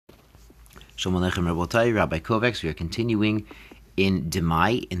Shalom Aleichem Rabotai, Rabbi Kovacs. We are continuing in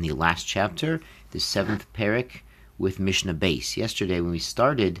Demai, in the last chapter, the 7th Perek with Mishnah Beis. Yesterday, when we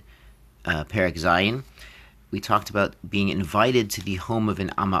started Perek Zayin, we talked about being invited to the home of an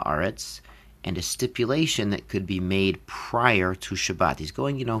Amma Aretz and a stipulation that could be made prior to Shabbat. He's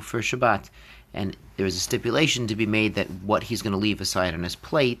going, for Shabbat, and there is a stipulation to be made that what he's going to leave aside on his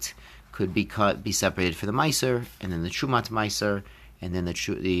plate could be separated for the Meiser, and then the Trumat Meiser, and then the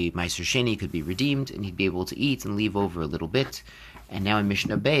Meiser Sheni could be redeemed, and he'd be able to eat and leave over a little bit. And now in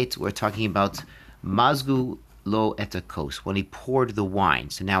Mishnah Beit, we're talking about Mazgu Lo Etakos, when he poured the wine.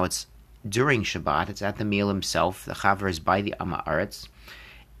 So now it's during Shabbat, it's at the meal himself. The Chaver is by the Amma Aretz,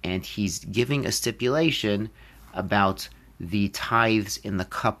 and he's giving a stipulation about the tithes in the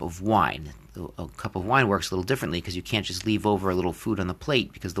cup of wine. A cup of wine works a little differently because you can't just leave over a little food on the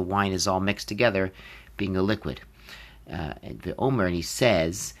plate because the wine is all mixed together, being a liquid. The Omer, and he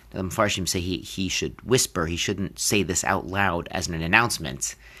says, the Mfarshim say he should whisper, he shouldn't say this out loud as an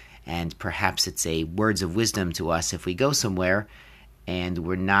announcement, and perhaps it's a words of wisdom to us if we go somewhere and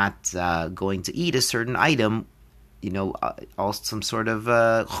we're not going to eat a certain item, some sort of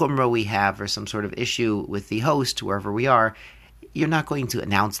chumrah we have or some sort of issue with the host, wherever we are. You're not going to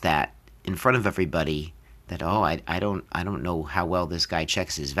announce that in front of everybody that, I don't know how well this guy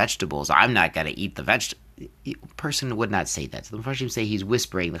checks his vegetables. I'm not going to eat the vegetable. Person would not say that. So the Mfarshim say he's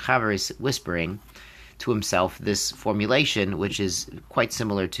whispering. The Chaver is whispering to himself this formulation, which is quite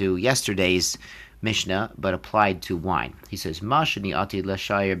similar to yesterday's Mishnah, but applied to wine. He says, "Mashani ati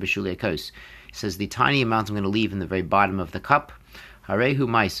l'shayir b'shulei kos." He says, the tiny amount I'm going to leave in the very bottom of the cup, harehu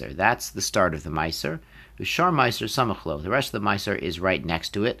meiser. That's the start of the meiser. Ushar meiser samachlo. The rest of the meiser is right next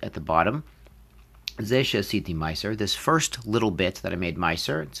to it at the bottom. Zesha siti meiser. This first little bit that I made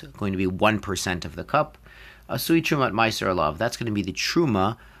meiser, it's going to be 1% of the cup. Asui trumat meiser alav. That's going to be the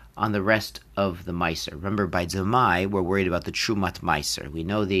truma on the rest of the meiser. Remember, by Zemai, we're worried about the trumat meiser. We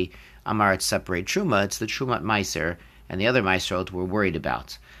know the Amaret separate truma. It's the trumat meiser, and the other meiserot we're worried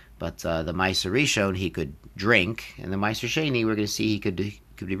about. But the meiser rishon he could drink, and the meiser sheni we're going to see he could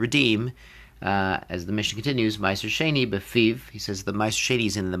be redeemed. As the Mishnah continues, meiser sheni befiv. He says the meiser sheni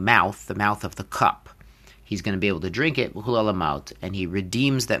is in the mouth of the cup. He's going to be able to drink it, and he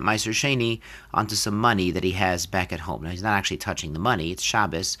redeems that Meiser Sheni onto some money that he has back at home. Now, he's not actually touching the money, it's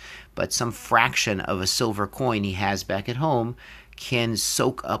Shabbos, but some fraction of a silver coin he has back at home can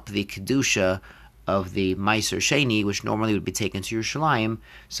soak up the Kedusha of the Meiser Sheni, which normally would be taken to Yerushalayim.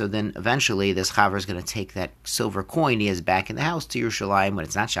 So then eventually this Chaver is going to take that silver coin he has back in the house to Yerushalayim, when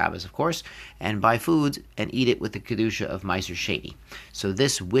it's not Shabbos, of course, and buy food and eat it with the Kedusha of Meiser Sheni. So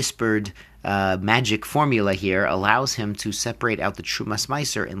this whispered magic formula here allows him to separate out the Trumas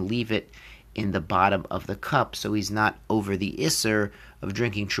Meiser and leave it in the bottom of the cup, so he's not over the Isser of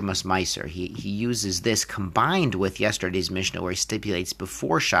drinking Trumas Meiser. He uses this combined with yesterday's Mishnah where he stipulates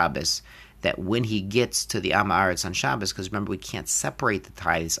before Shabbos that when he gets to the Amma Aretz on Shabbos, because remember we can't separate the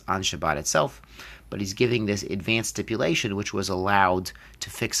tithes on Shabbat itself, but he's giving this advanced stipulation which was allowed to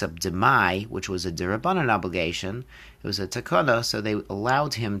fix up Demai, which was a Derabanan obligation. It was a Takana, so they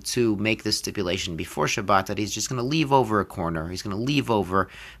allowed him to make this stipulation before Shabbat that he's just going to leave over a corner, he's going to leave over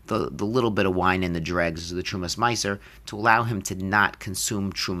the little bit of wine in the dregs of the Trumas Meiser to allow him to not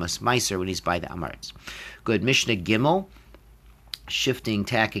consume Trumas Meiser when he's by the Amma Aretz. Good. Mishnah Gimel, shifting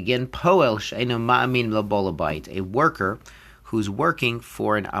tack again. Poel she'eino ma'amin l'bolabait, a worker who's working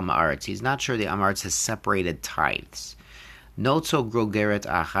for an Amma Aretz. He's not sure the Amma Aretz has separated tithes. Notzo grogeret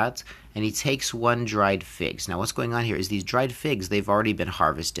achat, and he takes one dried figs. Now what's going on here is these dried figs, they've already been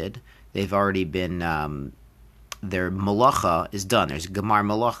harvested. They've already been, their malacha is done. There's gemar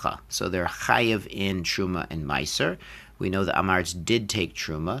malacha. So they're chayev in truma and meiser. We know the Amma Aretz did take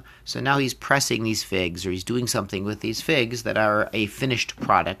truma, so now he's pressing these figs, or he's doing something with these figs that are a finished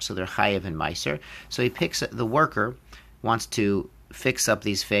product, so they're chayev and meiser. So he picks, the worker wants to fix up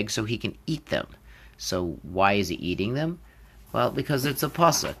these figs so he can eat them. So why is he eating them? Well, because it's a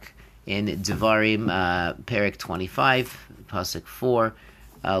pasuk in Devarim, Perek 25, pasuk 4.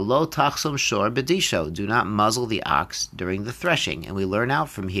 Lo tachsom shor bedisho, do not muzzle the ox during the threshing. And we learn out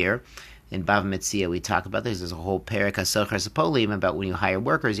from here. In Bava Metzia, we talk about this. There's a whole Perek HaSocher Sapolim about when you hire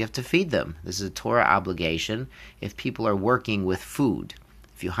workers, you have to feed them. This is a Torah obligation if people are working with food.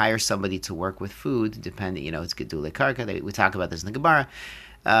 If you hire somebody to work with food, depending, it's Gedule Karka, we talk about this in the Gemara,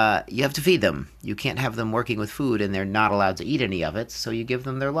 you have to feed them. You can't have them working with food and they're not allowed to eat any of it, so you give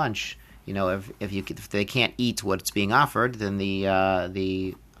them their lunch. If they can't eat what's being offered, then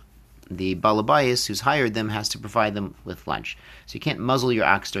the balabayas who's hired them has to provide them with lunch. So you can't muzzle your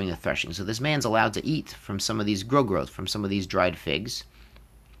ox during the threshing. So this man's allowed to eat from some of these growth, from some of these dried figs.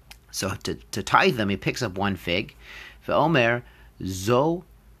 So to tithe them, he picks up 1 fig. Ve'omer zo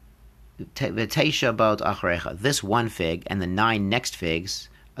v'teisha about achrecha. This 1 fig and the 9 next figs,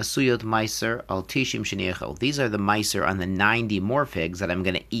 asuyot meiser al tishim sheniachol. These are the meiser on the 90 more figs that I'm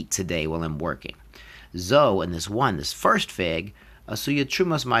going to eat today while I'm working. Zo, and this first fig, asuyot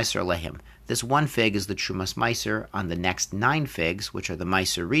trumas meiser lehim. This 1 fig is the trumas meiser on the next 9 figs, which are the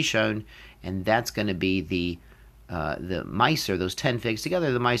meiser rishon, and that's going to be the meiser, those 10 figs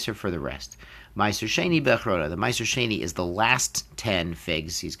together, the meiser for the rest. Meiser sheni bechrona. The meiser sheni is the last 10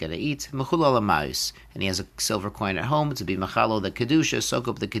 figs he's going to eat. Mechulal amaus, and he has a silver coin at home to be machalo the kedusha, soak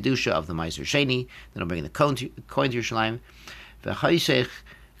up the kedusha of the meiser sheni. Then he'll bring the coin to Yerushalayim. V'chaysech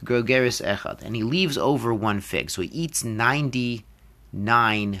grogeris echad, and he leaves over 1 fig, so he eats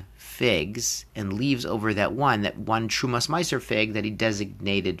 99 figs and leaves over that one Trumas Meiser fig that he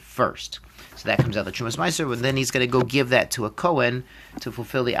designated first. So that comes out the Trumas Meiser, and then he's going to go give that to a Kohen to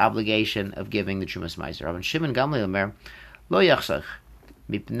fulfill the obligation of giving the Trumas Meiser. Rabban Shimon Gamliel Omer, Lo yachsach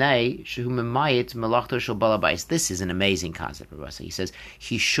mipnei shehu memayit melachto shel bal habayis. This is an amazing concept, Rabbi. He says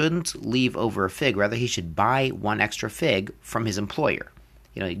he shouldn't leave over a fig, rather he should buy 1 extra fig from his employer.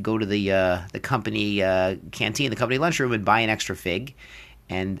 He'd go to the company canteen, the company lunchroom, and buy an extra fig.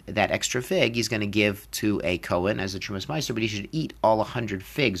 And that extra fig he's going to give to a Kohen as a Trumas Meiser, but he should eat all 100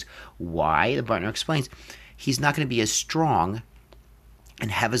 figs. Why? The Bartner explains. He's not going to be as strong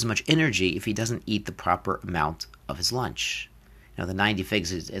and have as much energy if he doesn't eat the proper amount of his lunch. The 90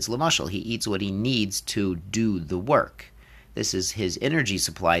 figs is lamashal. He eats what he needs to do the work. This is his energy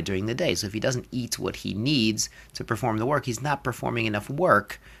supply during the day. So if he doesn't eat what he needs to perform the work, he's not performing enough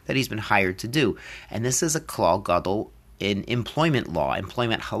work that he's been hired to do. And this is a klal gadol in employment law.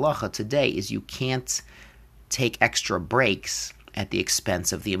 Employment halacha today is you can't take extra breaks at the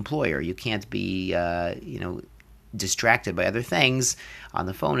expense of the employer. You can't be, distracted by other things on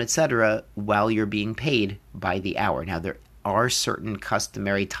the phone, etc., while you're being paid by the hour. Now, there are certain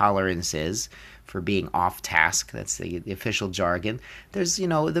customary tolerances for being off task. That's the official jargon. There's, the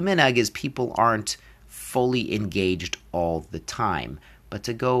minhag is people aren't fully engaged all the time. But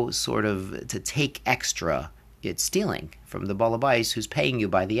to go to take extra, it's stealing from the Baal Habayis who's paying you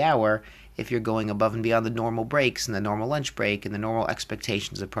by the hour if you're going above and beyond the normal breaks and the normal lunch break and the normal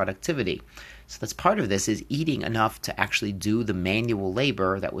expectations of productivity. So that's part of this, is eating enough to actually do the manual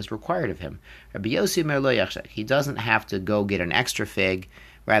labor that was required of him. Rabbi Yossi Omer lo yachshak. He doesn't have to go get an extra fig.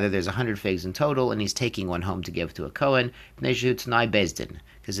 Rather, there's 100 figs in total, and he's taking 1 home to give to a Kohen,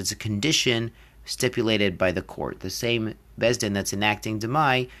 because it's a condition stipulated by the court. The same Bezdin that's enacting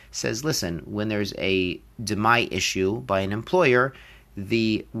Demai says, listen, when there's a Demai issue by an employer,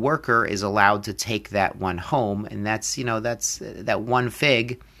 the worker is allowed to take that 1 home, and that's that 1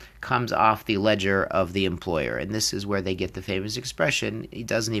 fig comes off the ledger of the employer. And this is where they get the famous expression, he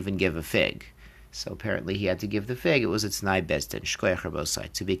doesn't even give a fig. So apparently he had to give the fig. It was a T'nai Bezdin. Shkoyach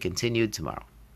Rabosai. To be continued tomorrow.